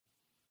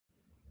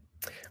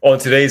On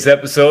today's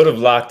episode of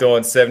Locked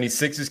On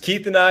 76ers,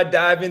 Keith and I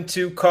dive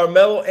into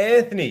Carmelo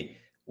Anthony,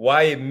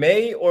 why it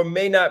may or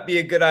may not be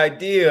a good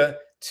idea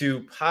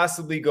to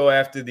possibly go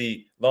after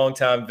the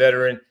longtime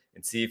veteran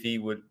and see if he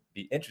would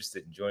be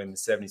interested in joining the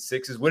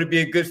 76ers. Would it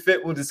be a good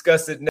fit? We'll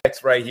discuss it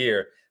next right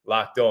here,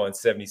 Locked On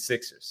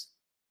 76ers.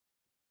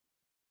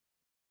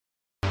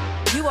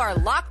 You are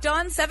Locked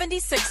On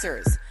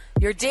 76ers,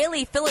 your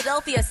daily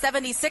Philadelphia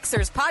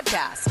 76ers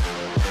podcast.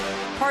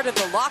 Part of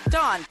the Locked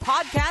On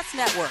Podcast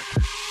Network.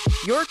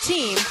 Your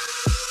team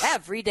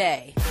every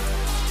day.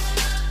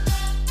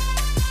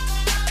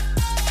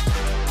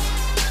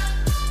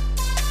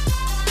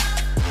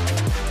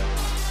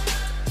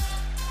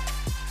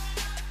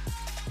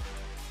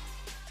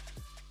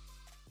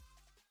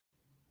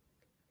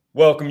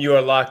 Welcome. You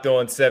are Locked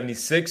On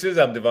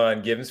 76ers. I'm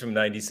Devon Givens from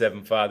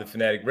 97.5 The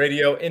Fanatic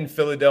Radio in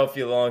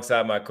Philadelphia,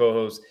 alongside my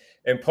co-host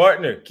and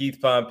partner, Keith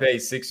Pompey,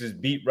 Sixers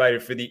beat writer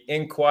for the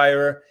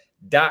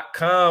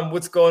Inquirer.com.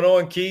 What's going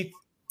on, Keith?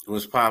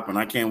 What's popping?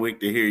 I can't wait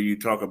to hear you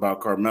talk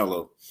about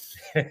Carmelo.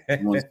 I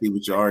want to see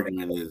what your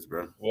argument is,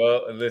 bro.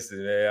 Well,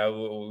 listen, man,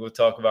 we'll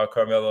talk about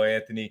Carmelo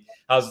Anthony.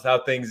 How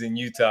things in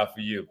Utah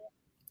for you?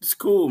 It's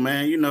cool,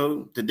 man. You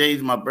know,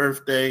 today's my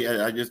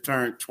birthday. I just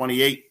turned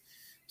 28,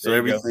 so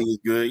everything is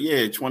good.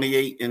 Yeah,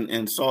 28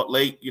 in Salt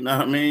Lake, you know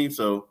what I mean?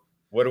 So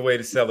what a way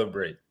to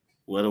celebrate.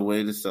 What a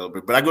way to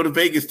celebrate. But I go to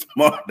Vegas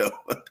tomorrow, though.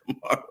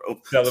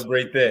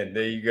 Celebrate then.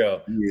 There you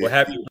go. Yeah. Well,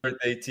 happy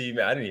birthday to you,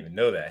 man. I didn't even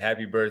know that.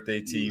 Happy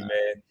birthday to you,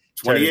 man.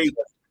 28.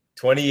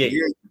 28.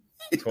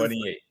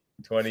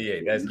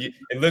 28.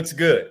 It looks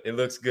good. It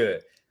looks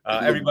good.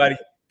 Everybody,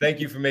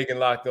 thank you for making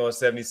Locked On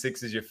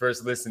 76ers your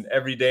first listen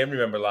every day. And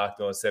remember,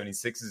 Locked On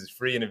 76ers is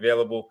free and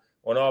available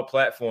on all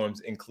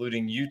platforms,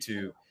 including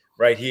YouTube,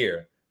 right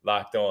here.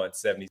 Locked On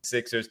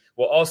 76ers.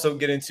 We'll also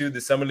get into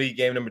the Summer League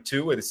game number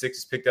 2, where the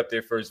Sixers picked up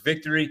their first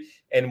victory,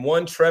 and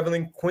one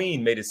Trevelin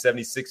Queen made his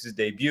 76ers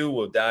debut.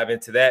 We'll dive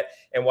into that.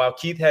 And while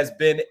Keith has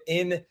been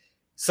in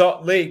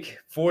Salt Lake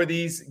for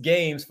these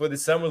games for the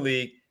Summer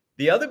League,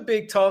 the other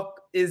big talk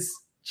is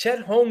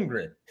Chet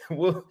Holmgren.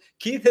 Well,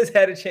 Keith has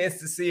had a chance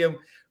to see him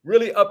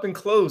really up and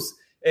close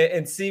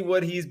and see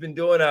what he's been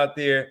doing out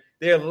there.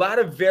 There are a lot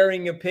of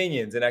varying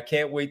opinions, and I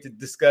can't wait to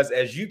discuss,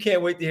 as you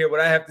can't wait to hear what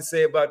I have to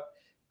say about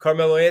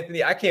Carmelo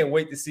Anthony. I can't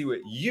wait to see what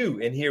you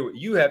and hear what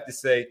you have to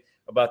say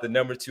about the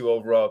number 2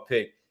 overall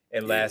pick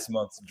in last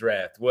month's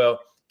draft. Well,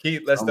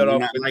 Keith, let's start off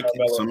with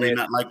Carmelo. Some may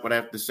not like what I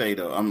have to say,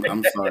 though. I'm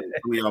sorry.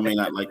 Some of y'all may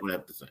not like what I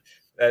have to say.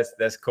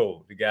 That's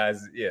cool. The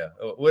guys, yeah.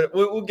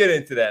 We'll get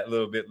into that a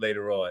little bit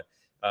later on.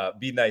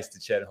 Be nice to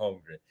Chet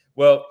Holmgren.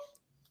 Well,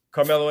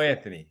 Carmelo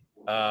Anthony.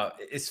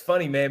 It's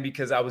funny, man,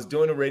 because I was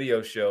doing a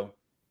radio show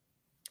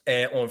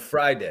and on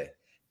Friday,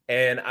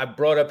 and I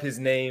brought up his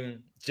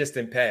name just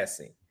in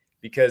passing,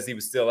 because he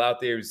was still out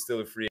there, he was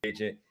still a free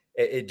agent.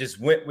 It just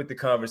went with the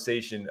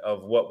conversation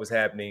of what was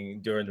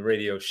happening during the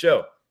radio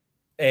show.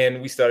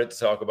 And we started to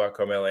talk about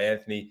Carmelo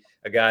Anthony,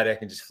 a guy that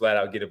can just flat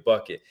out get a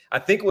bucket. I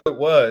think what it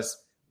was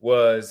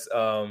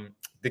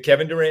the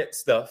Kevin Durant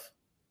stuff.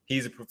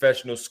 He's a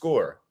professional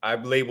scorer.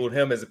 I've labeled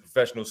him as a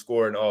professional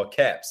scorer in all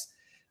caps.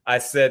 I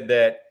said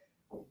that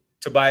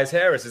Tobias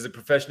Harris is a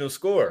professional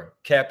scorer,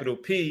 capital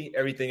P,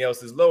 everything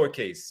else is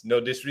lowercase. No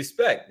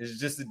disrespect. It's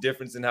just a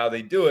difference in how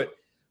they do it.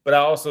 But I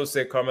also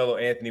said Carmelo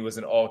Anthony was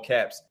an all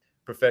caps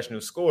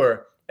professional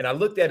scorer. And I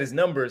looked at his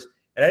numbers,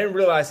 and I didn't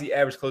realize he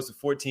averaged close to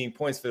 14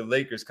 points for the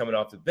Lakers coming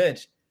off the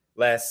bench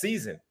last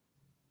season.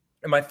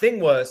 And my thing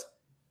was,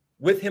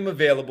 with him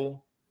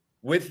available,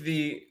 with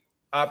the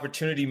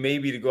opportunity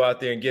maybe to go out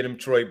there and get him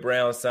Troy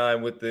Brown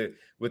signed with the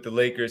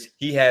Lakers,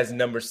 he has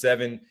number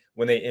 7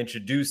 when they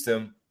introduced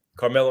him.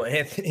 Carmelo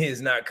Anthony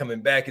is not coming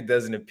back, it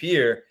doesn't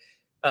appear,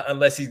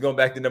 unless he's going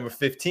back to number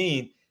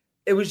 15.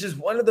 It was just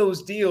one of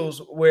those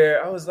deals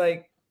where I was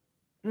like,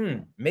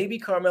 maybe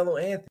Carmelo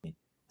Anthony.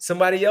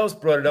 Somebody else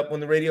brought it up on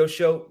the radio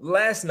show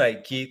last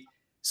night, Keith.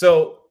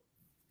 So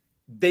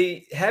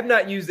they have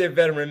not used their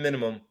veteran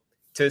minimum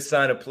to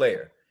sign a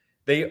player.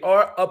 They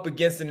are up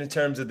against it in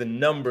terms of the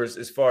numbers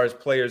as far as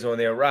players on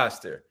their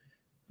roster.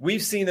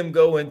 We've seen them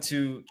go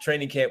into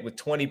training camp with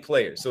 20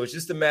 players. So it's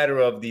just a matter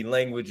of the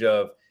language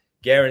of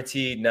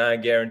guaranteed,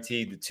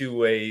 non-guaranteed, the two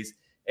ways,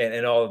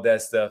 and all of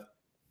that stuff.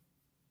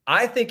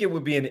 I think it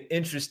would be an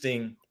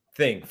interesting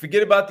thing.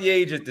 Forget about the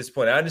age at this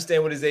point. I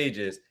understand what his age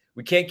is.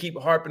 We can't keep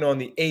harping on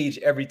the age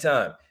every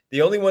time.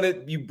 The only one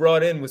that you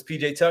brought in was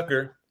PJ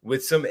Tucker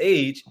with some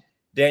age.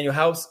 Daniel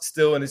House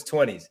still in his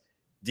 20s.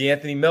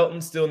 DeAnthony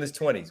Melton still in his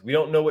 20s. We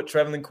don't know what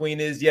Trevelin Queen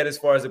is yet as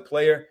far as a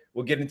player.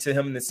 We'll get into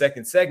him in the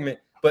second segment,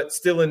 but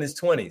still in his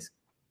 20s.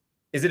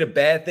 Is it a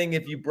bad thing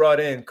if you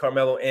brought in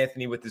Carmelo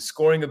Anthony with his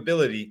scoring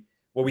ability,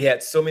 where we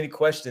had so many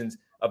questions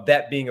of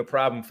that being a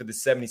problem for the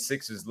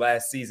 76ers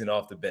last season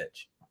off the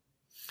bench?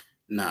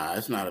 Nah,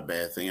 it's not a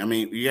bad thing. I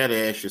mean, you got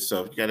to ask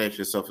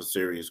yourself a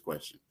serious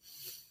question.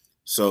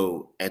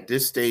 So at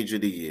this stage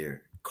of the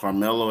year,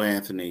 Carmelo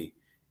Anthony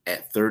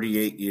at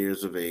 38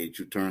 years of age,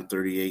 who turned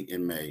 38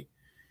 in May,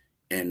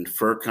 and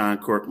Furkan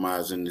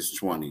Korkmaz in his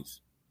 20s,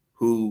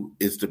 who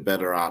is the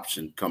better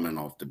option coming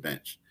off the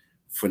bench?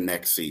 for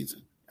next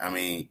season. I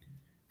mean,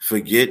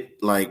 forget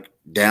like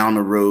down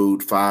the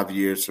road 5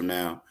 years from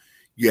now,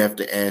 you have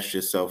to ask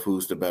yourself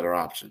who's the better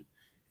option.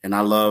 And I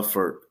love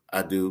Ferk.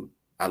 I do.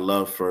 I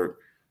love Ferk.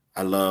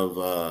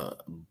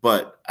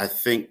 But I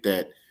think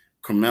that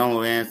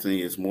Carmelo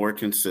Anthony is more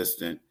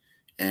consistent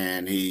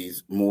and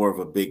he's more of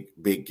a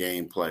big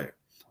game player.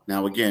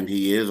 Now, again,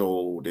 he is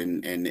old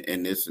and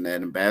this and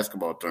that in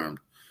basketball terms.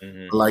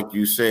 Mm-hmm. Like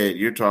you said,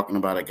 you're talking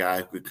about a guy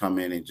who could come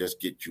in and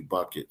just get you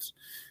buckets.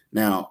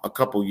 Now, a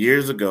couple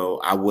years ago,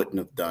 I wouldn't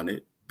have done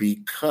it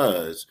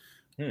because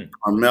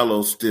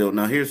Carmelo still –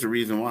 now, here's the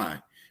reason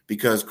why.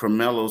 Because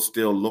Carmelo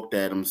still looked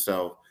at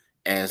himself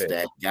as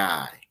that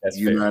guy. That's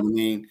you fair. Know what I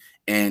mean?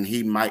 And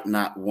he might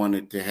not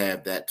wanted to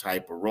have that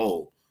type of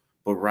role.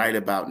 But right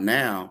about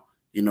now,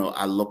 you know,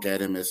 I look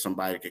at him as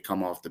somebody that could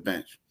come off the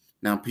bench.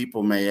 Now,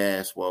 people may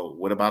ask, well,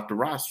 what about the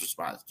roster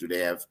spots? Do they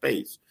have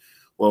space?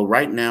 Well,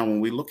 right now, when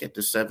we look at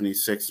the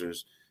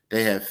 76ers,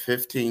 they have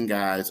 15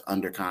 guys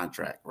under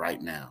contract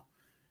right now.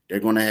 They're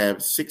going to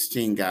have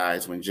 16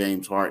 guys when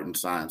James Harden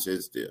signs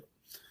his deal.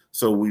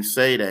 So we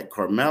say that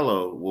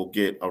Carmelo will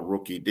get a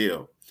rookie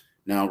deal.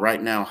 Now,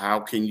 right now, how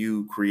can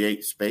you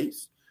create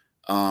space?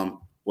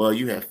 Well,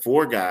 you have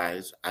 4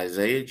 guys,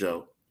 Isaiah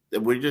Joe,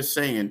 that we're just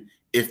saying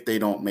if they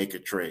don't make a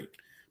trade.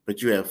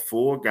 But you have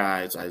 4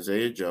 guys,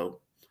 Isaiah Joe,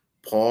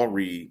 Paul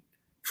Reed,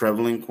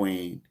 Trevelin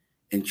Queen,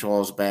 and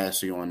Charles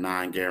Bassey on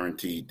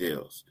non-guaranteed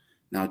deals.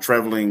 Now,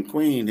 Trevelin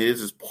Queen,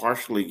 his is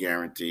partially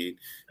guaranteed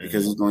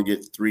because he's going to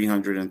get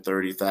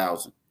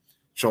 $330,000.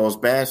 Charles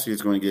Bassey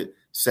is going to get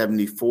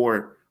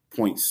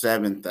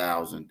 $74.7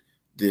 thousand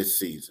this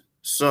season.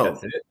 So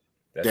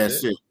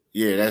that's it.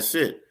 Yeah, that's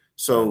it.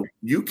 So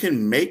you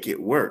can make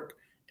it work.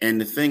 And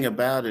the thing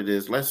about it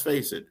is, let's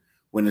face it,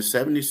 when the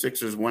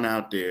 76ers went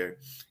out there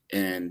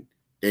and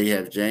they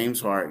have James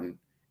Harden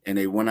and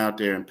they went out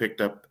there and picked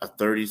up a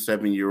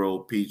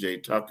 37-year-old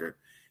PJ Tucker,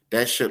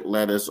 that should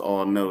let us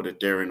all know that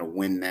they're in a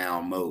win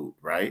now mode,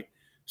 right?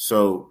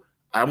 So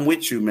I'm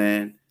with you,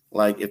 man.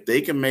 Like, if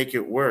they can make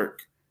it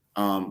work,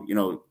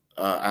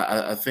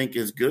 I think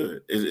it's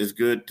good. It's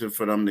good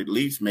for them to at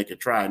least make a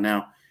try.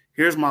 Now,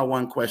 here's my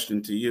one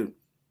question to you.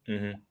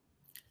 Mm-hmm.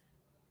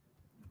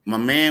 My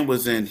man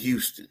was in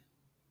Houston.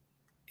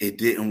 It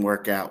didn't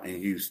work out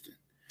in Houston.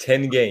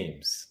 10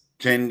 games.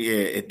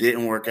 It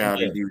didn't work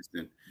out in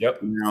Houston.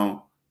 Yep. You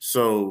know,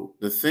 so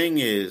the thing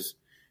is,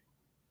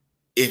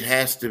 it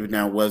has to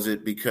now. Was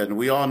it because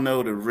we all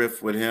know the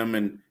rift with him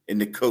and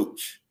the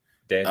coach,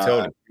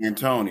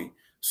 D'Antoni.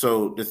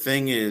 So the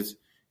thing is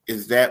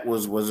that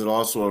was it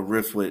also a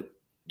rift with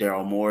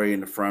Daryl Morey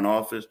in the front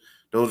office?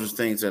 Those are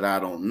things that I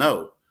don't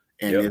know.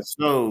 And if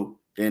so,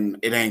 then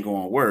it ain't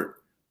going to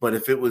work. But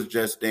if it was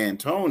just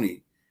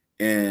D'Antoni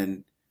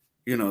and,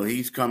 you know,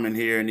 he's coming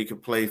here and he can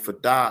play for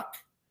Doc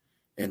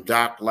and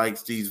Doc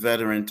likes these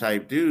veteran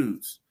type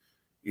dudes,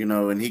 you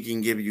know, and he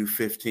can give you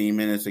 15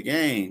 minutes a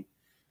game,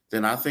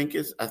 then I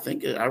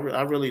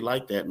really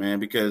like that, man,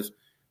 because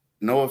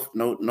no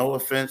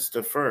offense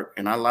to Ferk,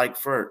 and I like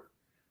Ferk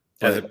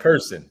as a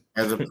person.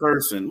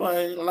 Well,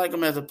 I like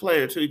him as a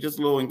player too. He's just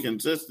a little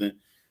inconsistent.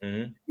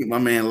 Mm-hmm. My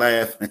man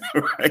laughing,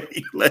 right?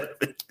 He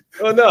laughing.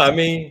 Well, no, I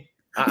mean,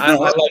 I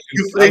like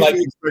him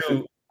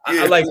too.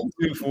 I like him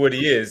too for what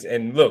he is.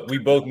 And look, we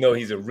both know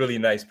he's a really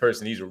nice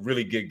person. He's a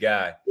really good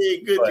guy. Yeah,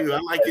 good dude. I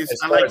like his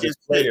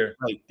player.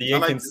 The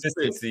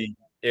inconsistency,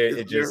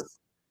 they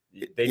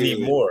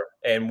need more.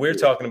 And we're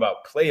talking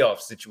about playoff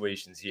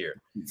situations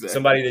here. Exactly.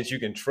 Somebody that you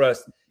can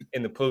trust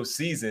in the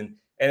postseason.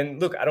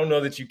 And look, I don't know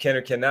that you can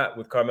or cannot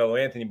with Carmelo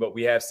Anthony, but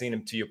we have seen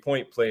him, to your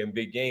point, play in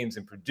big games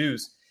and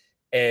produce.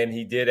 And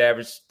he did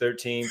average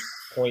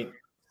 13.6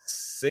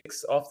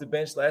 off the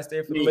bench last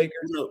year for the Lakers.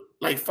 You know,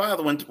 like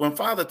when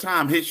Father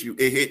Time hits you,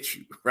 it hits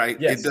you,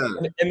 right? Yes. It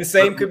does. And the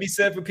same could be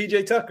said for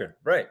PJ Tucker,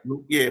 right?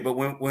 Yeah, but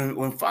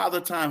when Father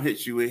Time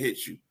hits you, it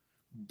hits you.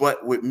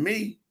 But with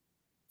me,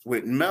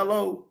 with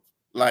Melo,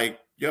 like,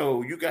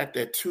 yo, you got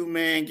that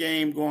 2-man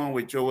game going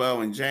with Joel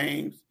and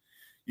James.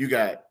 You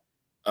got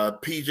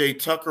PJ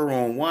Tucker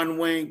on one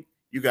wing.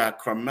 You got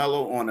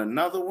Carmelo on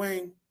another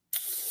wing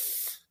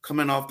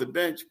coming off the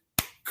bench.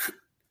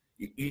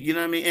 You know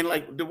what I mean? And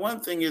like the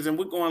one thing is, and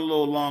we're going a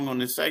little long on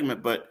this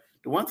segment, but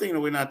the one thing that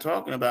we're not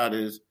talking about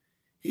is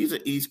he's an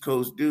East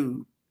Coast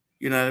dude.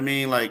 You know what I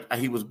mean? Like,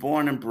 he was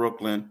born in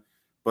Brooklyn,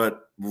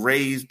 but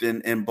raised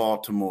in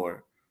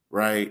Baltimore,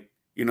 right?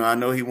 You know, I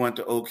know he went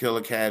to Oak Hill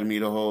Academy,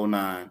 the whole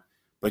 9,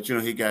 but, you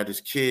know, he got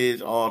his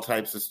kids, all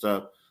types of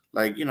stuff.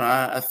 Like, you know,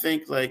 I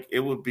think like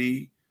it would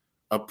be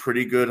a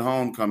pretty good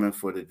homecoming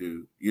for the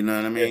dude. You know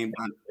what I mean?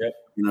 Yep.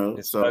 You know,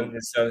 his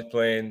son's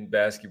playing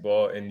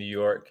basketball in New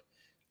York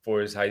for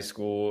his high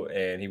school,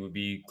 and he would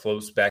be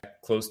close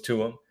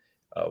to him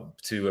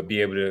to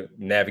be able to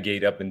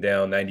navigate up and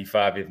down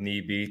 95 if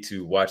need be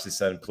to watch his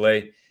son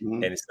play.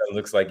 Mm-hmm. And his son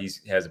looks like he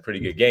has a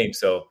pretty good game.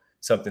 So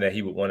something that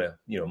he would want to,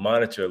 you know,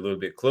 monitor a little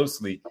bit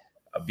closely.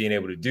 Being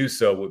able to do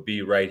so would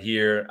be right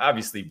here.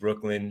 Obviously,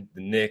 Brooklyn,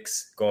 the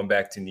Knicks, going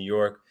back to New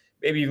York,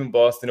 maybe even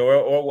Boston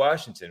or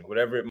Washington,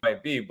 whatever it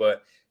might be.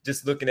 But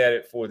just looking at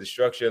it for the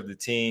structure of the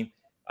team,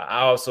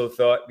 I also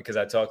thought, because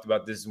I talked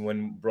about this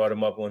when brought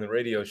him up on the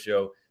radio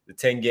show, the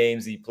 10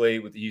 games he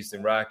played with the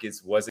Houston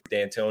Rockets, was it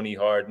D'Antoni,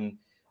 Harden,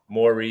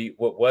 Morey?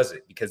 What was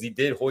it? Because he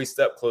did hoist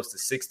up close to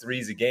 6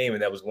 threes a game,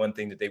 and that was one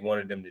thing that they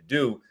wanted him to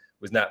do,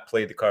 was not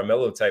play the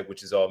Carmelo type,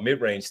 which is all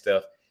mid-range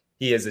stuff.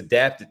 He has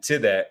adapted to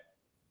that,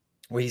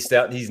 where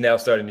he's now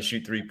starting to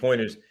shoot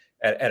three-pointers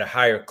at a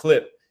higher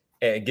clip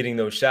and getting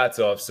those shots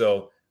off.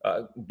 So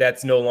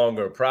that's no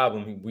longer a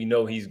problem. We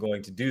know he's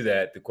going to do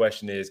that. The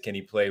question is, can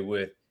he play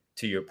with,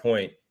 to your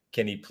point,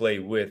 can he play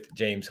with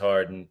James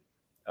Harden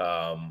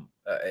and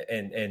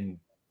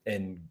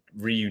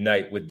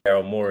reunite with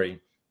Daryl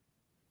Morey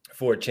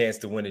for a chance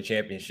to win a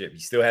championship? He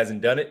still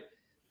hasn't done it.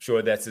 I'm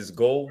sure that's his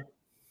goal,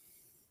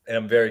 and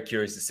I'm very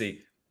curious to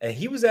see. And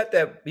he was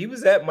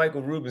at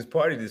Michael Rubin's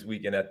party this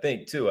weekend, I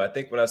think, too. I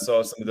think when I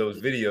saw some of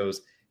those videos,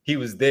 he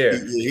was there.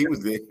 Yeah, he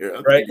was there.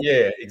 Okay. Right?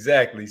 Yeah,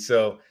 exactly.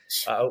 So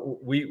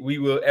we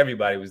will.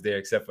 Everybody was there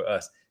except for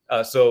us.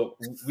 So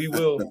we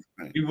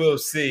will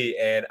see.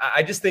 And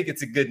I just think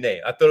it's a good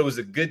name. I thought it was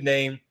a good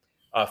name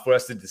for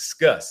us to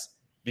discuss,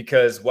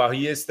 because while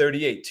he is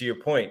 38, to your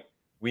point,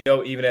 we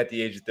know even at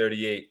the age of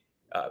 38,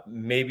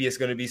 maybe it's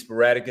going to be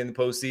sporadic in the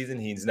postseason.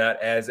 He's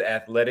not as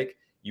athletic.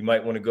 You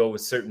might want to go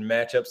with certain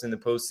matchups in the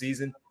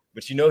postseason,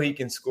 but you know he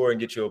can score and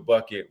get you a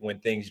bucket when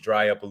things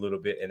dry up a little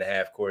bit in a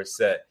half-court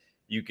set.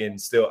 You can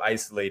still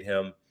isolate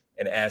him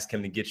and ask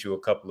him to get you a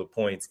couple of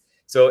points.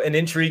 So an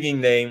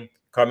intriguing name,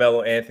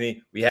 Carmelo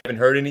Anthony. We haven't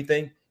heard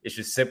anything. It's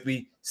just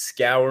simply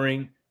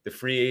scouring the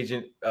free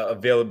agent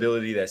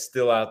availability that's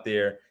still out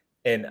there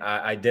and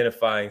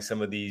identifying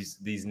some of these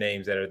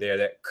names that are there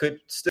that could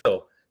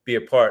still be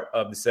a part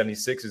of the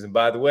 76ers. And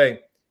by the way,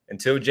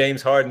 until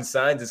James Harden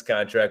signs his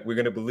contract, we're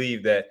going to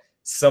believe that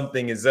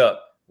something is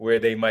up where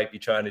they might be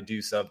trying to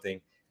do something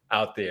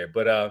out there.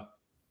 But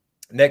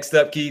next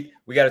up, Keith,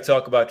 we got to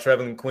talk about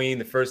Trevelin Queen.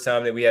 The first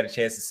time that we had a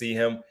chance to see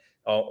him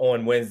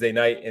on Wednesday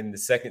night in the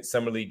second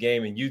Summer League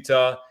game in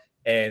Utah.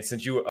 And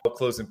since you were up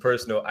close and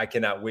personal, I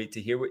cannot wait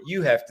to hear what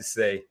you have to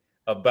say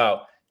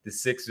about the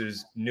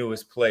Sixers'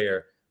 newest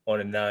player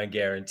on a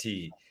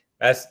non-guaranteed.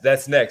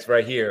 That's next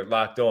right here,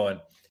 Locked On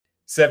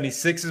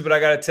 76ers. But I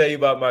got to tell you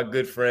about my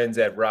good friends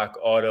at Rock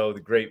Auto, the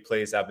great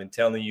place. I've been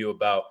telling you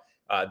about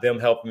them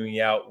helping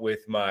me out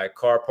with my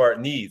car part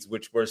needs,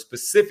 which were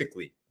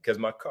specifically because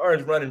my car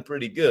is running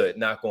pretty good,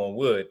 knock on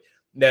wood.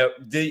 Now,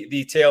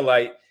 the tail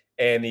light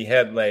and the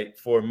headlight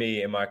for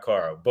me in my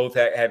car both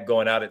had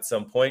gone out at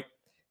some point,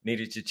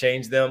 needed to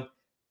change them.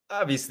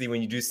 Obviously,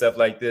 when you do stuff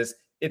like this,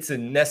 it's a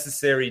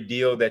necessary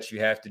deal that you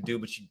have to do,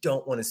 but you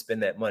don't want to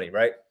spend that money,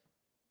 right?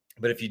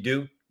 But if you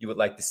do, you would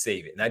like to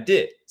save it. And I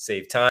did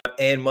save time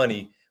and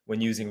money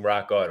when using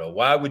Rock Auto.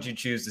 Why would you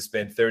choose to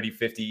spend 30,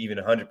 50, even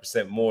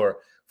 100% more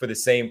for the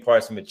same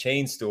parts from a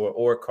chain store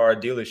or car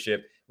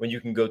dealership when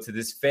you can go to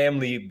this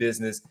family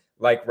business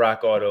like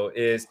Rock Auto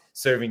is,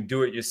 serving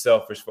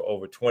do-it-yourselfers for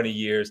over 20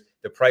 years.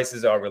 The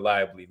prices are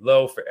reliably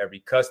low for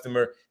every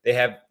customer. They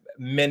have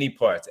many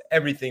parts,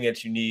 everything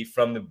that you need,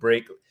 from the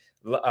brake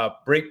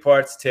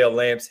parts, tail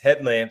lamps,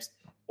 headlamps,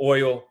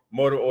 oil,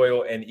 motor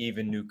oil, and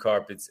even new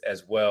carpets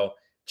as well.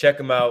 Check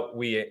them out.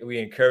 We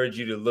encourage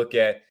you to look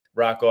at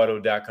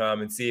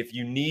rockauto.com and see if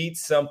you need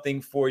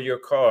something for your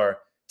car,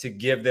 to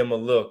give them a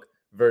look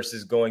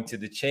versus going to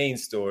the chain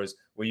stores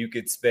where you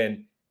could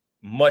spend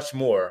much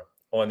more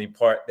on the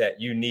part that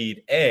you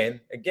need. And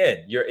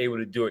again, you're able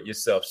to do it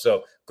yourself.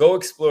 So go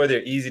explore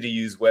their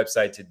easy-to-use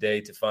website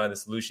today to find the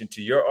solution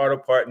to your auto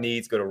part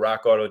needs. Go to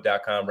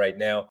rockauto.com right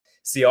now.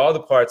 See all the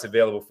parts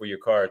available for your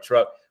car or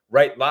truck.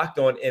 Right, Locked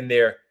On in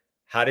their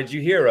 "How Did You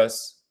Hear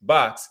Us"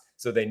 box,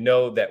 so they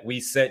know that we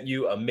sent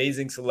you.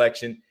 Amazing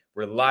selection,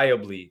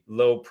 reliably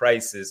low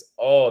prices,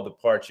 all the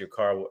parts your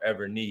car will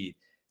ever need.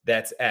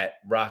 That's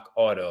at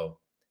rockauto.com.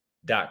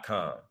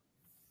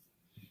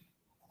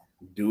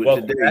 Do it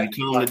today. You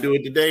tell them to do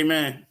it today,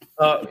 man.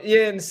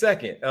 Yeah, in a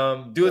second.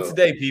 Do it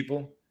today,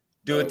 people.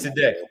 Do it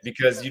today,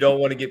 because you don't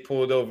want to get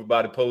pulled over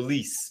by the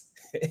police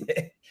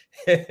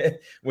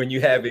when you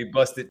have a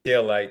busted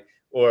taillight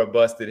or a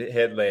busted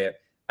headlamp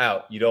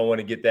out. You don't want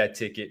to get that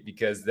ticket,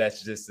 because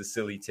that's just a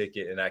silly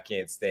ticket, and I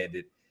can't stand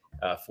it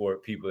for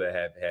people that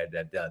have had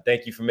that done.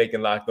 Thank you for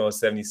making Locked On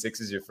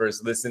 76ers your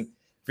first listen.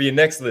 For your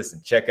next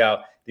listen, check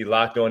out the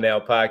Locked On Now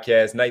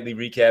podcast, nightly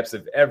recaps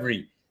of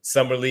every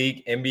Summer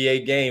League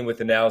NBA game with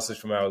analysis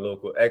from our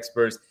local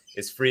experts.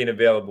 It's free and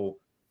available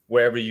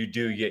wherever you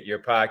do get your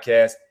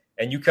podcast.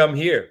 And you come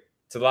here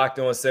to Locked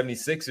On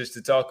 76ers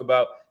to talk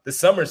about the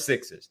Summer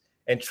Sixers.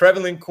 And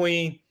Trevelin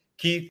Queen,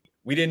 Keith,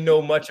 we didn't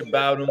know much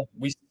about him.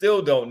 We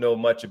still don't know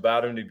much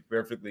about him, to be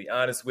perfectly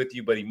honest with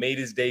you, but he made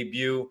his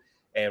debut,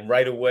 and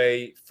right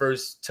away,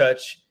 first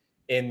touch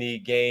in the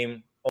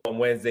game on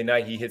Wednesday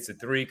night, he hits a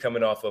three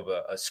coming off of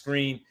a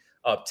screen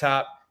up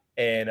top,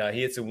 and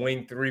he hits a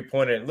wing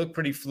three-pointer. It looked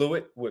pretty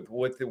fluid with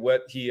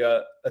what he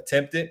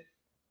attempted.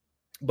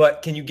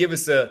 But can you give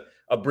us a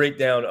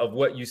breakdown of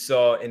what you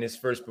saw in his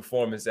first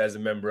performance as a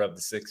member of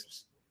the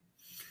Sixers?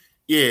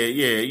 Yeah.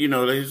 You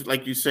know,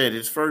 like you said,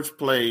 his first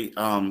play,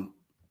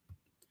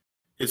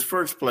 his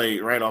first play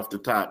right off the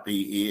top,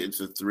 he hits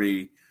a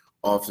 3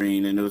 off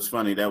screen, and it was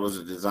funny. That was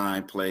a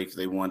design play because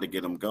they wanted to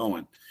get him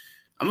going.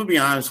 I'm going to be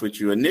honest with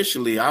you.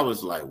 Initially, I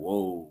was like,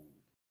 whoa.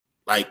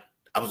 Like,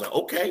 I was like,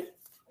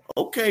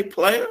 okay,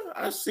 player,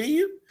 I see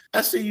you.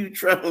 I see you,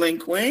 Trevelin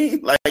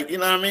Queen. Like, you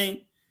know what I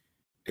mean?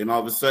 Then all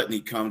of a sudden,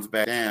 he comes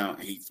back down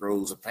and he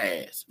throws a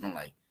pass. And I'm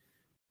like,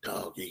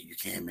 dog, you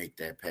can't make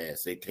that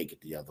pass. They take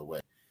it the other way.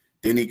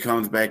 Then he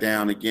comes back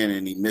down again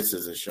and he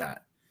misses a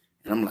shot.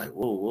 And I'm like,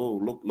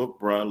 whoa, look,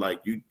 bro.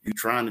 Like, you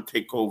trying to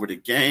take over the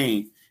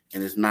game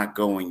and it's not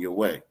going your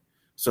way.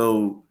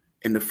 So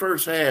in the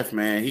first half,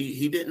 man,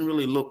 he didn't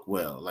really look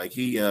well. Like,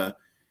 he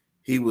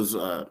was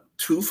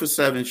 2 for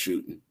 7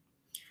 shooting.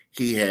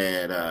 He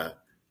had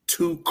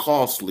 2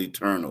 costly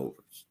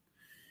turnovers.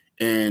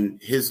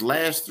 And his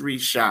last 3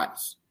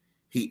 shots,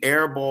 he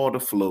airballed a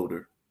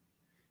floater.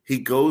 He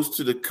goes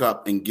to the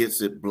cup and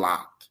gets it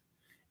blocked.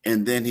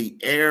 And then he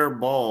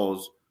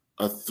airballs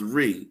a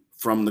 3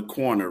 from the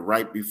corner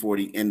right before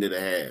the end of the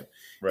half.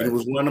 Right. And it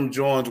was one of them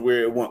joints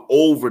where it went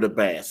over the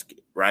basket,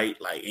 right?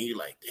 Like, and you're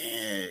like,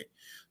 dang.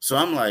 So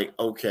I'm like,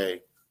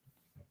 okay,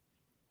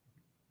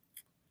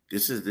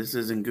 this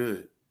isn't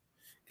good.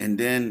 And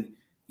then,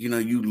 you know,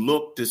 you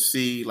look to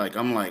see, like,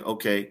 I'm like,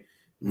 okay,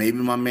 maybe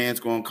my man's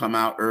going to come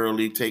out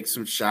early, take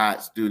some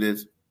shots, do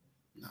this.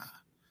 Nah.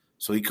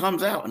 So he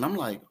comes out, and I'm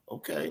like,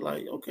 okay,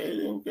 like,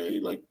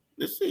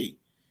 let's see.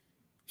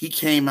 He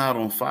came out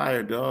on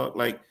fire, dog.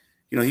 Like,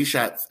 you know,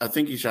 I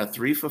think he shot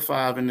 3 for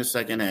 5 in the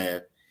second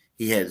half.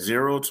 He had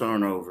 0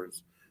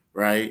 turnovers,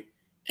 right?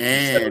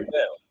 And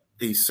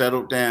he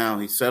settled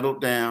down.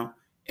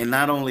 And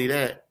not only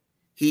that,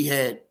 he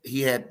had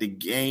the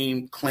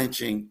game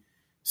clinching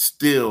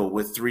still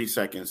with 3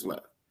 seconds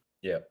left.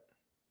 Yeah.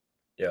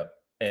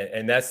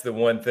 And that's the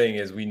one thing,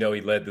 is we know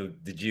he led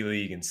the G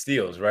League in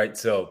steals, right?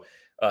 So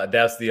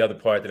that's the other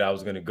part that I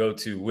was going to go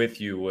to with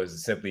you,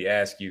 was simply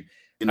ask you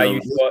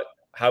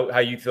how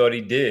you thought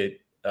he did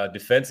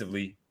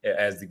defensively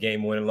as the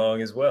game went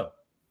along as well.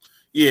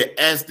 Yeah,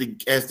 as the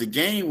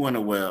game went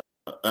along,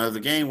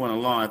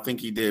 I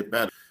think he did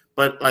better.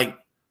 But like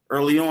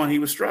early on, he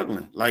was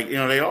struggling. Like, you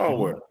know, they all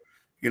were.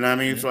 You know what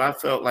I mean? Mm-hmm. So I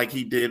felt like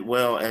he did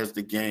well as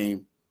the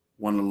game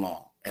went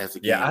along. I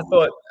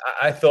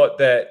thought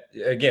that,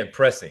 again,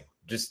 pressing,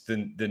 just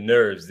the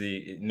nerves,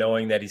 the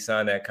knowing that he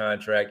signed that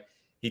contract.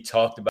 He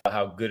talked about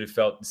how good it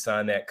felt to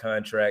sign that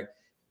contract,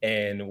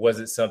 and was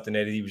it something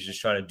that he was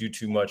just trying to do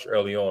too much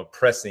early on,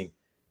 pressing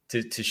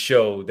to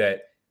show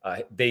that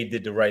they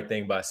did the right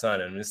thing by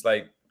signing him. It's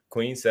like,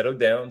 Queen, settle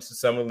down. It's a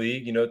summer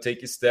league, you know,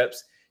 take your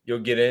steps. You'll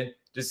get in.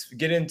 Just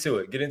get into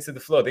it. Get into the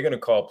flow. They're going to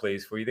call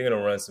plays for you. They're going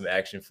to run some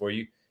action for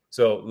you.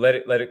 So let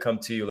it come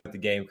to you. Let the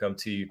game come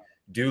to you.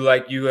 Do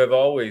like you have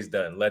always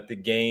done. Let the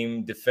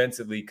game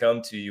defensively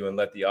come to you and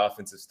let the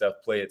offensive stuff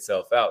play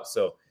itself out.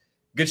 So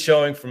good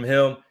showing from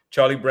him.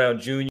 Charlie Brown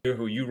Jr.,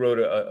 who you wrote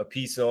a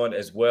piece on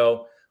as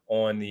well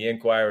on the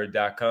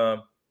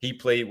Inquirer.com. He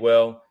played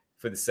well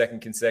for the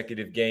second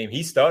consecutive game.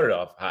 He started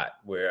off hot,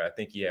 where I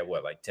think he had,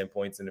 10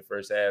 points in the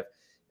first half.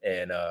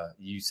 And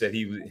you said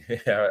he was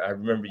 – I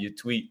remember your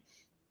tweet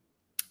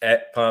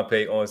at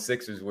Pompey on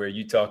Sixers, where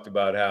you talked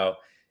about how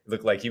it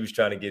looked like he was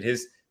trying to get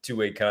his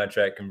two-way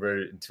contract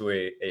converted into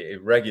a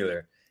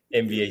regular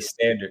NBA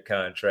standard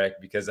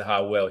contract because of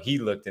how well he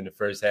looked in the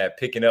first half,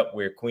 picking up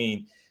where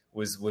Queen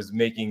was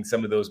making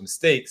some of those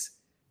mistakes.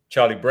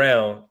 Charlie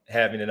Brown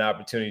having an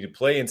opportunity to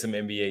play in some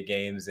NBA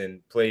games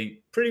and play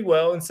pretty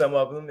well in some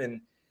of them,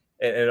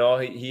 and all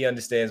he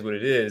understands what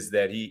it is,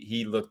 that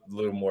he looked a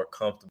little more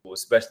comfortable,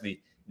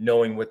 especially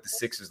knowing what the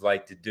Sixers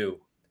like to do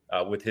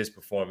with his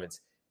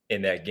performance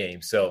in that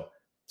game. So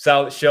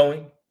solid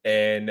showing,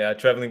 and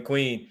Trevelin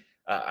Queen,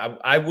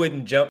 I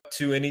wouldn't jump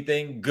to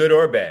anything good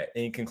or bad,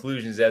 any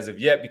conclusions as of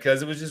yet,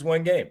 because it was just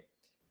one game,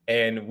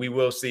 and we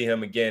will see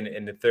him again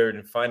in the third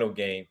and final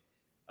game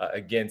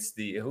against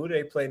who do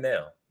they play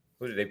now?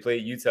 Who did they play?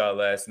 Utah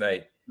last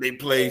night. They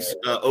played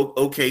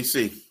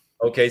OKC.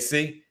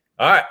 OKC.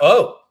 All right.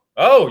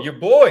 Oh, your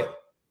boy.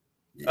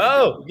 Yeah.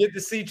 Oh, you get to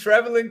see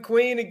Trevelin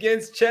Queen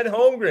against Chet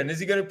Holmgren. Is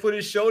he going to put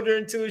his shoulder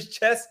into his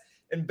chest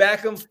and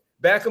back him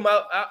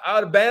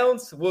out of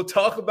bounds? We'll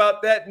talk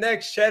about that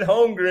next. Chet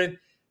Holmgren.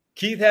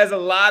 Keith has a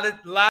lot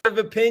of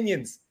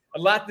opinions, a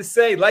lot to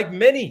say, like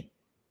many.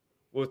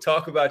 We'll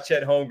talk about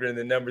Chet Holmgren,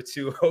 the number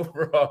 2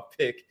 overall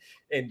pick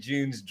in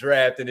June's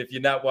draft. And if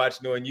you're not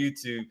watching on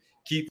YouTube,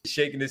 Keith is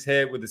shaking his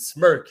head with a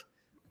smirk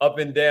up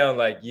and down,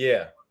 like,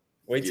 yeah,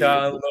 wait till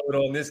I unload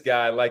on this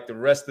guy, like the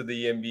rest of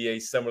the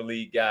NBA Summer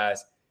League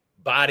guys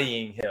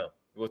bodying him.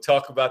 We'll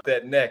talk about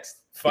that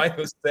next.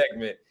 Final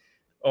segment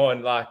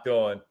on Locked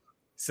On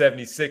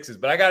 76ers.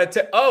 But I got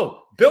to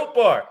tell, Built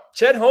Bar,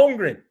 Chet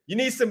Holmgren, you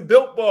need some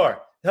Built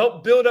Bar to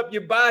help build up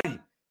your body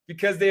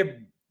because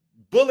they're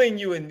bullying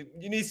you and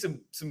you need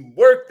some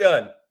work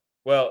done.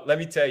 Well, let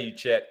me tell you,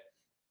 Chet,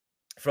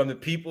 from the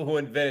people who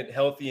invented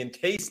Healthy and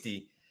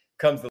Tasty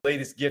comes the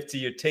latest gift to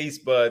your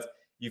taste buds.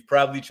 You've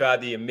probably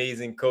tried the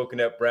amazing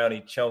coconut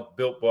brownie chunk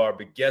Built Bar,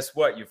 but guess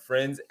what? Your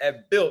friends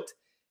at Built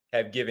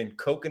have given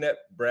Coconut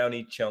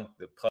Brownie Chunk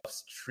the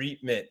Puffs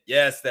treatment.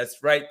 Yes,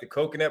 that's right. The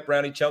Coconut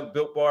Brownie Chunk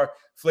Built Bar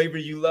flavor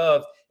you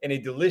love and a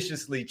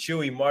deliciously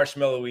chewy,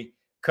 marshmallowy,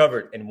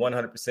 covered in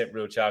 100%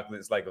 real chocolate.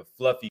 It's like a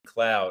fluffy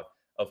cloud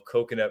of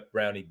coconut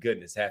brownie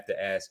goodness. Have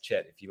to ask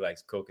Chet if he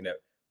likes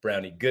coconut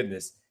brownie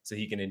goodness so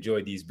he can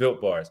enjoy these Built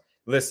Bars.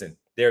 Listen,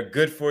 they're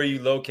good for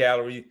you, low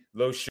calorie,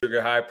 low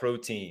sugar, high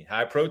protein,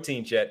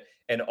 Chet,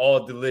 and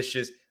all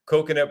delicious.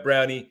 Coconut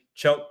Brownie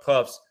Chunk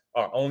Puffs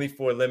are only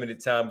for a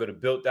limited time. Go to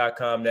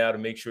Built.com now to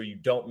make sure you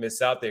don't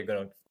miss out. They're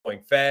going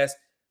fast,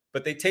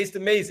 but they taste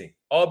amazing.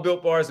 All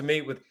Built Bars are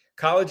made with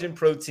collagen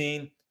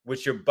protein,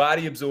 which your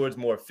body absorbs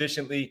more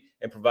efficiently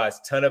and provides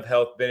a ton of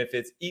health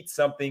benefits. Eat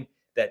something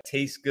that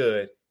tastes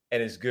good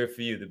and is good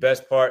for you. The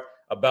best part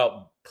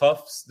about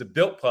Puffs, the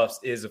Built Puffs,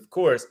 is, of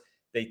course,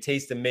 they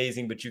taste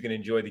amazing, but you can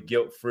enjoy them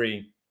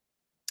guilt-free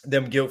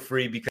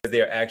because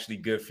they are actually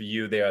good for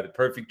you. They are the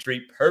perfect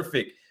treat,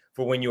 perfect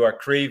for when you are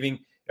craving.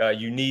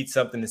 You need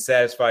something to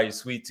satisfy your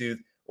sweet tooth,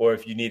 or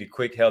if you need a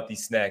quick, healthy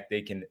snack,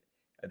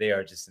 they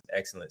are just an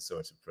excellent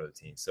source of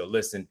protein. So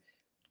listen,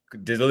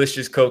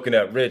 delicious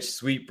coconut, rich,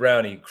 sweet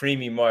brownie,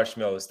 creamy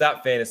marshmallow.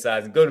 Stop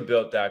fantasizing. Go to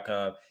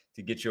Built.com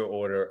to get your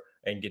order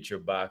and get your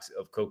box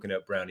of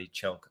Coconut Brownie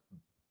Chunk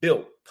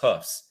Built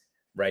Puffs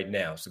right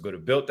now. So go to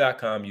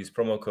Built.com, use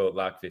promo code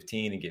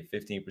LOCK15 and get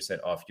 15%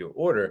 off your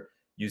order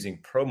using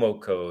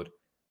promo code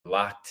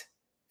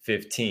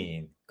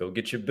LOCKED15. Go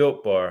get your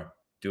Built Bar.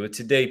 Do it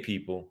today,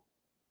 people.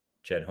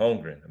 Chet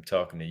Holmgren, I'm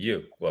talking to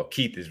you. Well,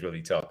 Keith is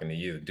really talking to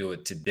you. Do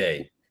it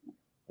today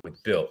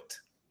with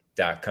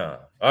Built.com.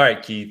 All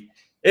right, Keith.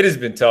 It has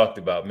been talked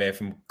about, man,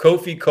 from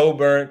Kofi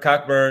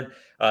Cockburn,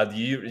 the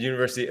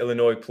University of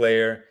Illinois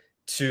player,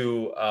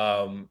 to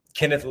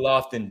Kenneth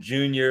Lofton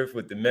Jr.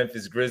 with the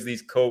Memphis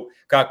Grizzlies,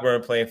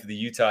 Cockburn playing for the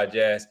Utah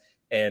Jazz,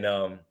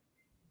 and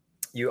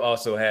you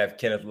also have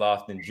Kenneth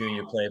Lofton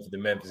Jr. playing for the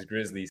Memphis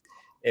Grizzlies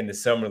in the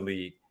Summer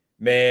League.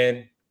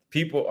 Man,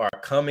 people are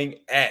coming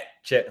at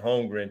Chet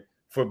Holmgren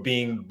for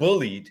being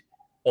bullied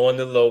on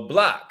the low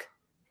block.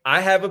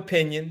 I have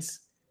opinions,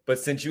 but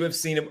since you have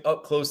seen him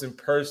up close and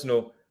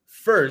personal,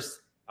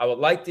 first, I would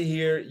like to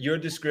hear your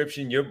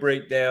description, your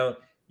breakdown,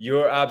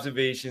 your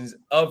observations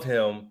of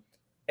him,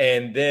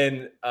 and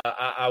then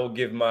I will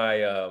give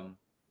my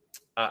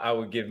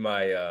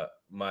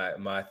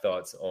my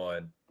thoughts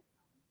on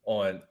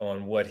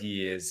what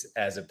he is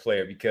as a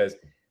player, because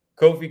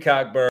Kofi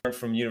Cockburn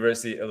from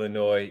University of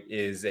Illinois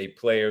is a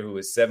player who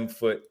is 7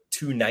 foot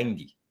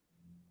 290.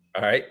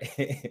 All right.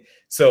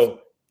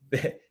 So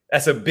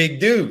that's a big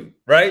dude,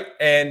 right?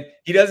 And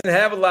he doesn't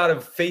have a lot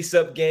of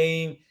face-up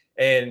game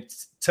and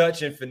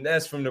touch and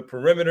finesse from the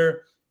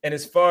perimeter. And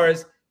as far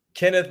as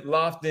Kenneth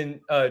Lofton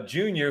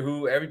Jr.,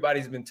 who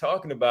everybody's been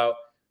talking about,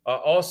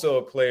 also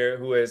a player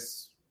who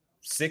is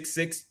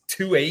 6'6",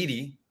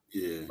 280,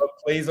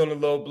 plays on the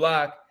low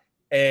block.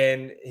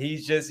 And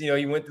he's just,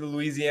 he went to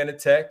Louisiana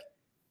Tech.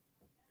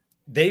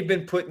 They've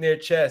been putting their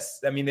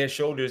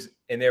shoulders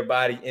and their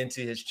body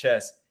into his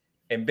chest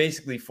and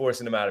basically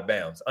forcing him out of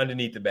bounds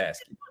underneath the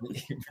basket,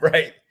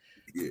 right?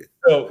 Yeah.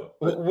 So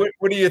what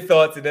are your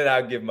thoughts? And then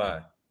I'll give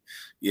mine.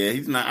 Yeah,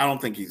 he's not. I don't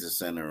think he's a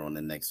center on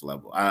the next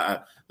level.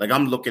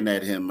 I'm looking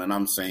at him and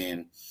I'm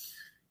saying,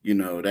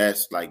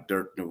 that's like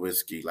Dirk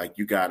Nowitzki. Like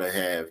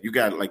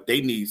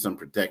they need some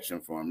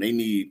protection for him. They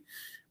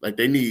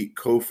need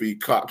Kofi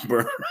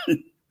Cockburn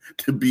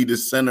to be the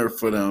center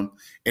for them,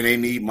 and they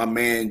need my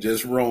man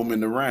just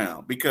roaming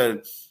around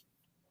because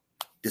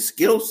the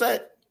skill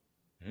set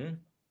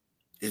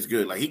is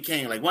good. Like he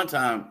came, like one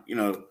time,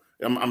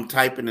 I'm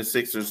typing the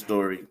Sixers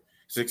story.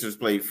 Sixers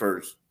played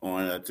first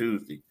on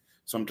Tuesday.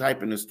 So I'm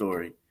typing the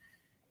story.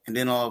 And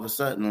then all of a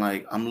sudden,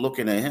 like I'm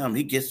looking at him,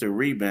 he gets the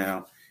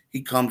rebound.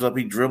 He comes up,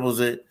 he dribbles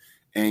it.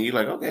 And you're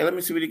like, okay, let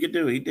me see what he can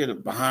do. He did a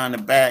behind the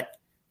back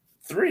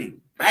 3.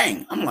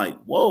 Bang. I'm like,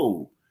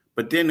 whoa.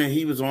 But then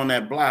he was on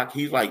that block.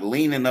 He's like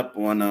leaning up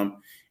on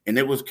them. And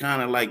it was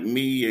kind of like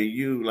me or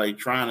you, like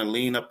trying to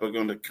lean up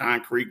on the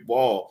concrete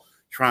wall,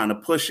 trying to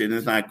push it. And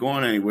it's not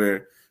going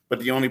anywhere. But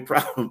the only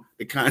problem,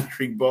 the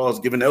concrete ball is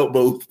giving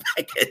elbows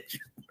back at you.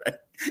 Right?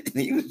 And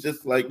he was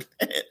just like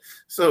that.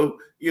 So,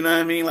 you know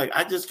what I mean? Like,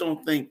 I just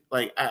don't think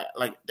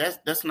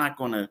that's not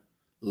going to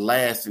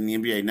last in the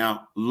NBA.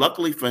 Now,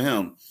 luckily for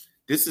him,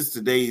 this is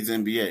today's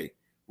NBA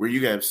where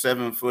you have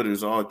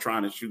 7-footers all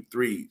trying to shoot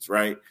threes,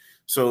 right?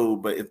 So,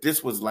 but if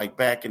this was like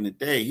back in the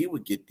day, he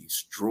would get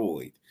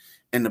destroyed.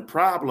 And the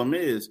problem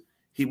is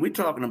we're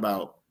talking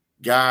about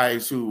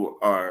guys who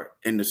are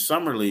in the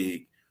summer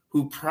league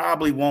who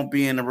probably won't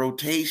be in the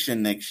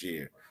rotation next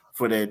year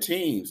for their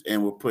teams,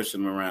 and we're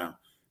pushing them around.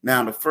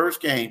 Now, the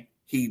first game,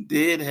 he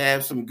did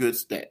have some good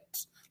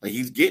stats. Like,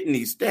 he's getting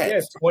these stats.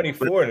 Yeah,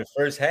 24 in the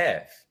first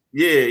half.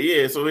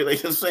 Yeah. So,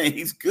 like I'm saying,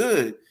 he's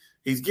good.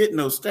 He's getting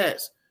those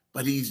stats,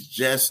 but he's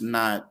just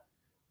not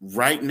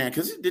right now.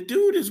 Because the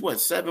dude is,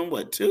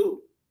 7'2"?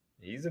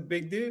 He's a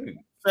big dude.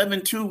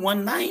 7'2",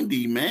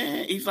 190,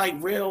 man. He's, like,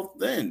 real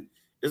thin.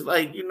 It's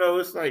like,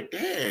 it's like,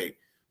 dang.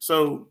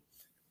 So,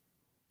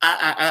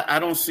 I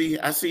don't see –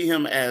 I see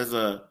him as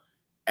a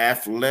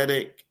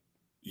athletic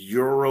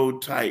Euro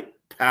type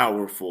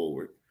power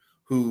forward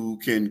who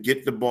can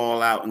get the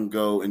ball out and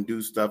go and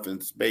do stuff in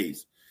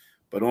space.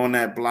 But on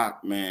that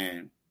block,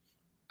 man,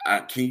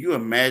 can you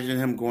imagine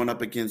him going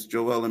up against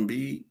Joel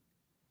Embiid?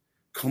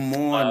 Come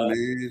on,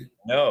 man.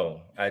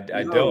 No, I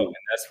don't. And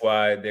that's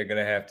why they're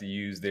going to have to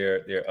use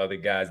their other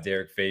guys,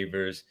 Derek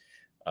Favors,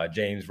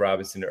 James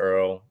Robinson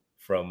Earl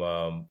from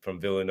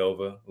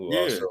Villanova, who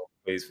also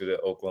plays for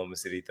the Oklahoma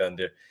City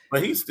Thunder.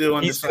 But he's still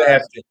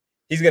undersized.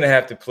 He's going to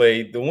have to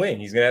play the wing.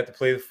 He's going to have to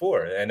play the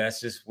 4, and that's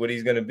just what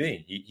he's going to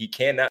be. He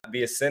cannot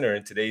be a center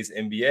in today's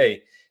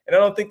NBA, and I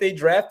don't think they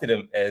drafted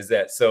him as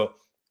that. So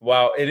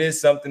while it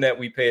is something that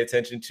we pay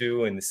attention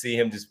to and to see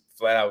him just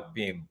flat out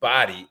being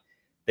bodied,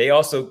 they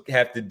also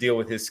have to deal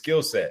with his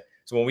skill set.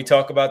 So when we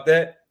talk about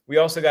that, we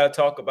also got to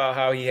talk about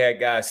how he had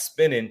guys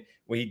spinning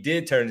when he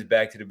did turn his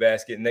back to the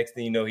basket. Next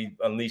thing you know, he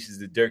unleashes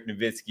the Dirk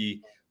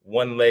Nowitzki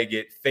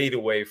one-legged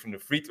fadeaway from the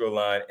free throw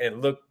line, and it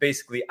looked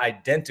basically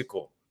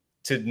identical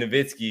to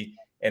Nowitzki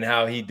and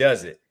how he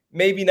does it.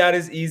 Maybe not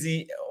as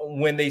easy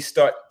when they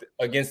start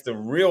against the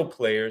real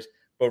players,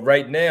 but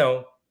right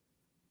now,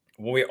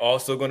 we're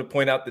also going to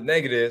point out the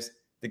negatives.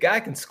 The guy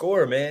can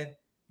score, man.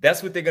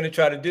 That's what they're going to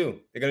try to do.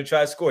 They're going to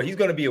try to score. He's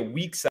going to be a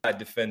weak side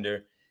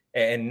defender,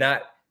 and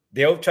not.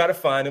 They'll try to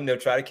find him. They'll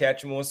try to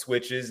catch him on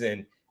switches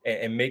and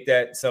make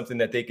that something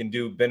that they can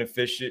do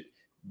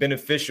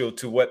beneficial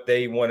to what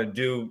they want to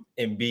do.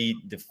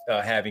 Embiid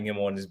having him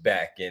on his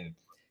back, and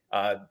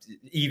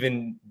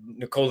even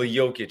Nikola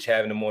Jokic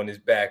having him on his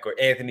back, or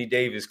Anthony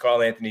Davis,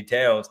 Karl Anthony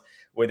Towns,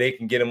 where they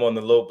can get him on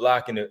the low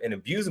block and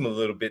abuse him a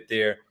little bit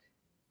there.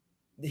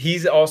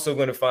 He's also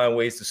going to find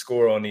ways to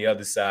score on the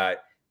other side,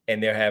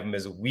 and they'll have him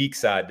as a weak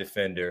side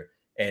defender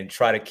and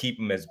try to keep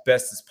him as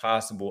best as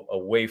possible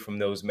away from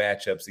those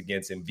matchups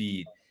against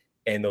Embiid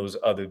and those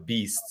other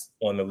beasts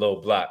on the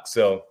low block.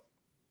 So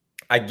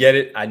I get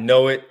it. I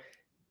know it.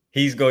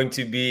 He's going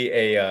to be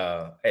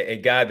a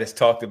guy that's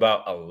talked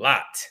about a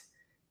lot,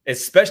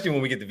 especially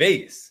when we get to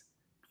Vegas,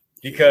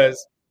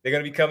 because they're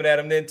going to be coming at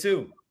him then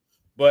too.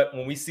 But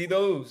when we see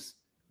those,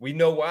 we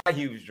know why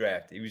he was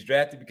drafted. He was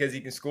drafted because he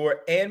can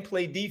score and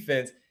play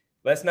defense.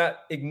 Let's not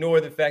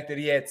ignore the fact that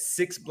he had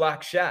 6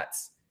 block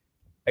shots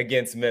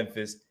against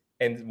Memphis.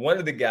 And one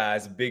of the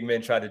guys, big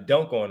men, tried to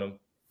dunk on him.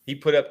 He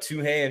put up 2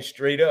 hands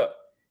straight up,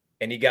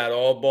 and he got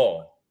all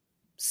ball,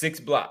 6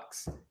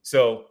 blocks.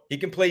 So he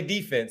can play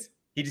defense.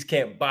 He just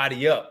can't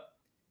body up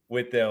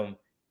with them.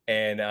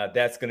 And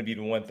that's going to be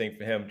the one thing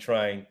for him,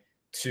 trying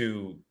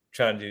to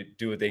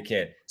do what they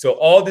can. So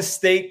all the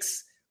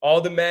steaks, all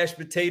the mashed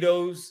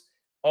potatoes,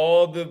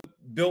 all the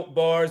Built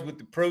bars with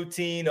the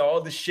protein,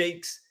 all the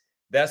shakes,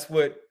 that's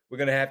what we're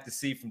going to have to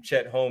see from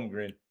Chet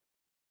Holmgren.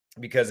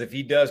 Because if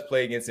he does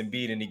play against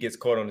Embiid and he gets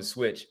caught on the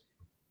switch,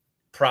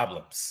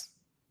 problems.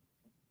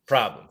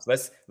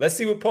 Let's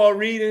see what Paul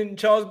Reed and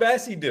Charles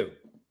Bassey do.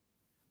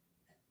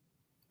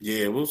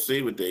 Yeah, we'll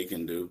see what they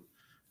can do.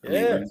 I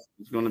mean,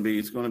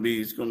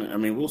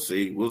 we'll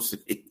see. We'll see.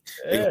 Yeah.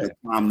 They have to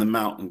climb the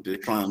mountain, to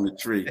climb the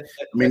tree. I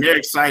mean, they're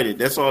excited.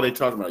 That's all they're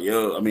talking about.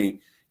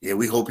 We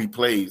hope he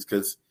plays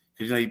because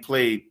he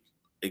played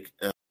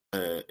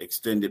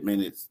extended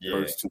minutes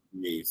first 2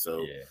 days.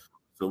 So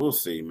we'll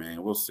see,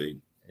 man. We'll see.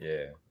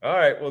 Yeah. All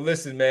right. Well,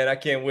 listen, man, I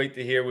can't wait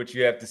to hear what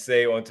you have to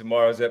say on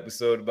tomorrow's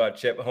episode about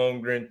Chet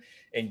Holmgren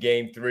in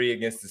Game 3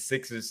 against the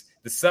Sixers,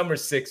 the Summer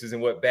Sixers,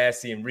 and what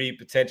Bassey and Reed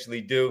potentially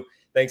do.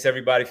 Thanks,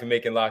 everybody, for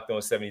making Locked On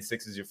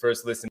 76ers your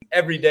first listen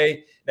every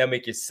day. Now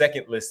make your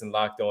second listen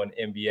Locked On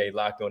NBA.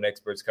 Locked On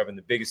experts covering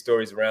the biggest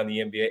stories around the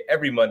NBA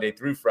every Monday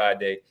through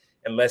Friday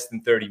in less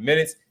than 30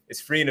 minutes.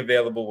 It's free and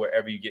available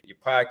wherever you get your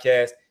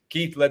podcast.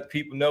 Keith, let the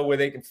people know where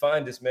they can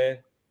find us, man.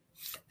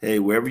 Hey,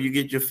 wherever you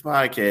get your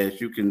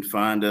podcast, you can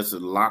find us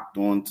at Locked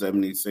On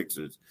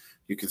 76ers.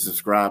 You can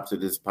subscribe to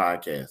this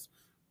podcast.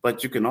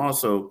 But you can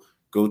also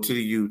go to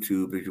the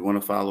YouTube if you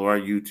want to follow our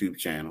YouTube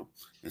channel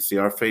and see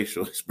our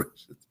facial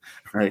expressions,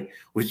 right?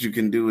 What you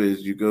can do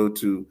is you go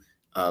to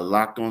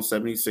Locked On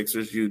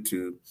 76ers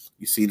YouTube.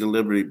 You see the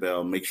Liberty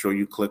Bell. Make sure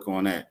you click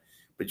on that.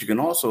 But you can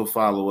also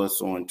follow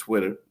us on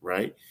Twitter,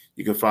 right?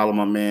 You can follow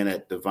my man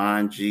at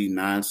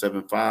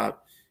DivineG975.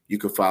 You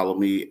can follow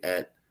me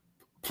at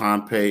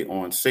Pompey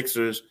on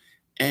Sixers,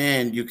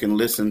 and you can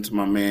listen to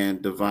my man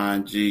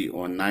Divine G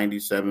on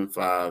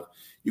 97.5.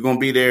 You're going to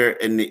be there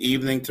in the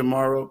evening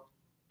tomorrow?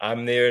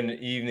 I'm there in the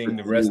evening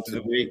the rest of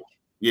the week.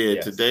 Yeah,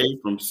 yes. Today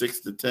from 6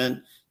 to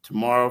 10,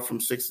 tomorrow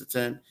from 6 to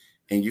 10,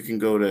 and you can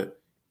go to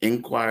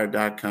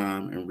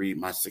Inquirer.com and read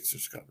my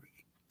Sixers coverage.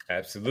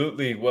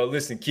 Absolutely. Well,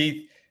 listen,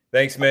 Keith,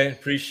 thanks, man.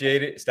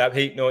 Appreciate it. Stop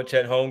hating on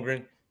Chet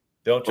Holmgren.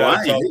 Don't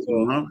try to talk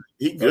to him.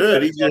 He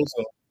good.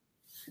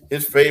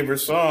 His favorite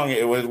song,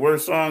 his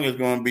worst song is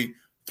going to be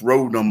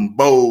Throw Them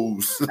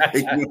Bows.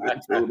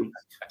 It's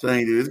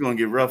going to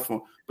get rough for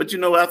him. But,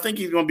 I think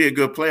he's going to be a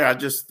good player. I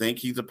just think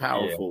he's a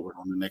power forward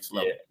on the next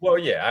level. Yeah. Well,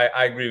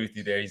 I agree with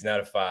you there. He's not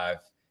a 5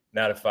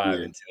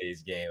 in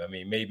today's game. I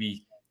mean,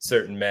 maybe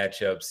certain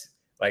matchups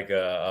like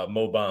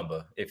Mo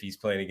Bamba, if he's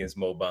playing against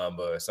Mo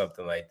Bamba or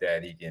something like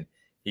that, he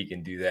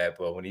can do that.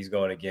 But when he's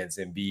going against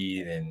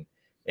Embiid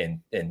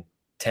and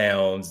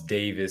Towns,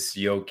 Davis,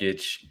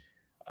 Jokic.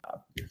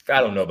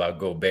 I don't know about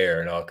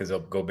Gobert and all because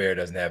Gobert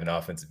doesn't have an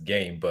offensive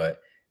game,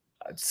 but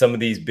some of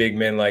these big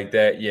men like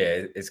that,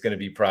 yeah, it's going to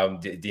be a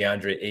problem.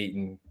 DeAndre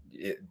Ayton,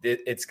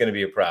 it's going to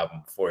be a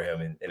problem for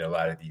him in a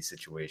lot of these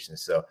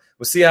situations. So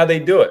we'll see how they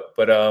do it,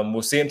 but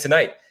we'll see him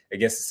tonight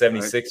against the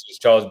 76ers, right.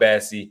 Charles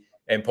Bassey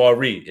and Paul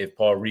Reed, if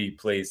Paul Reed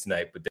plays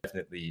tonight, but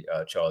definitely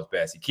Charles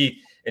Bassey. Keith,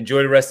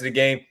 enjoy the rest of the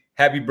game.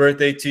 Happy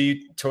birthday to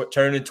you,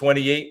 turning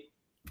 28.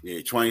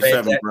 Yeah,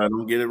 27, bro.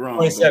 Don't get it wrong.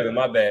 27,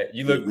 my bad.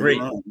 You look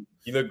great.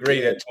 You look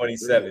great at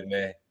 27,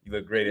 man. You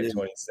look great at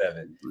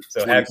 27.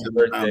 So happy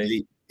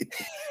birthday.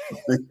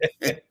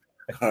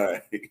 All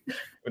right.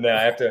 But now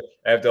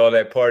after all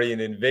that partying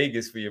in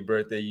Vegas for your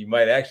birthday, you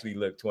might actually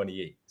look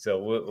 28.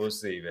 So we'll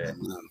see, man.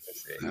 We'll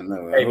see. I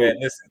know. Hey, man,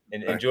 listen,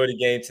 and enjoy the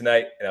game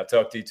tonight, and I'll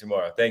talk to you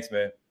tomorrow. Thanks,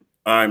 man.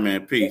 All right,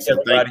 man. Peace.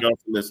 Thanks, thank y'all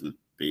for listening.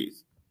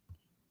 Peace.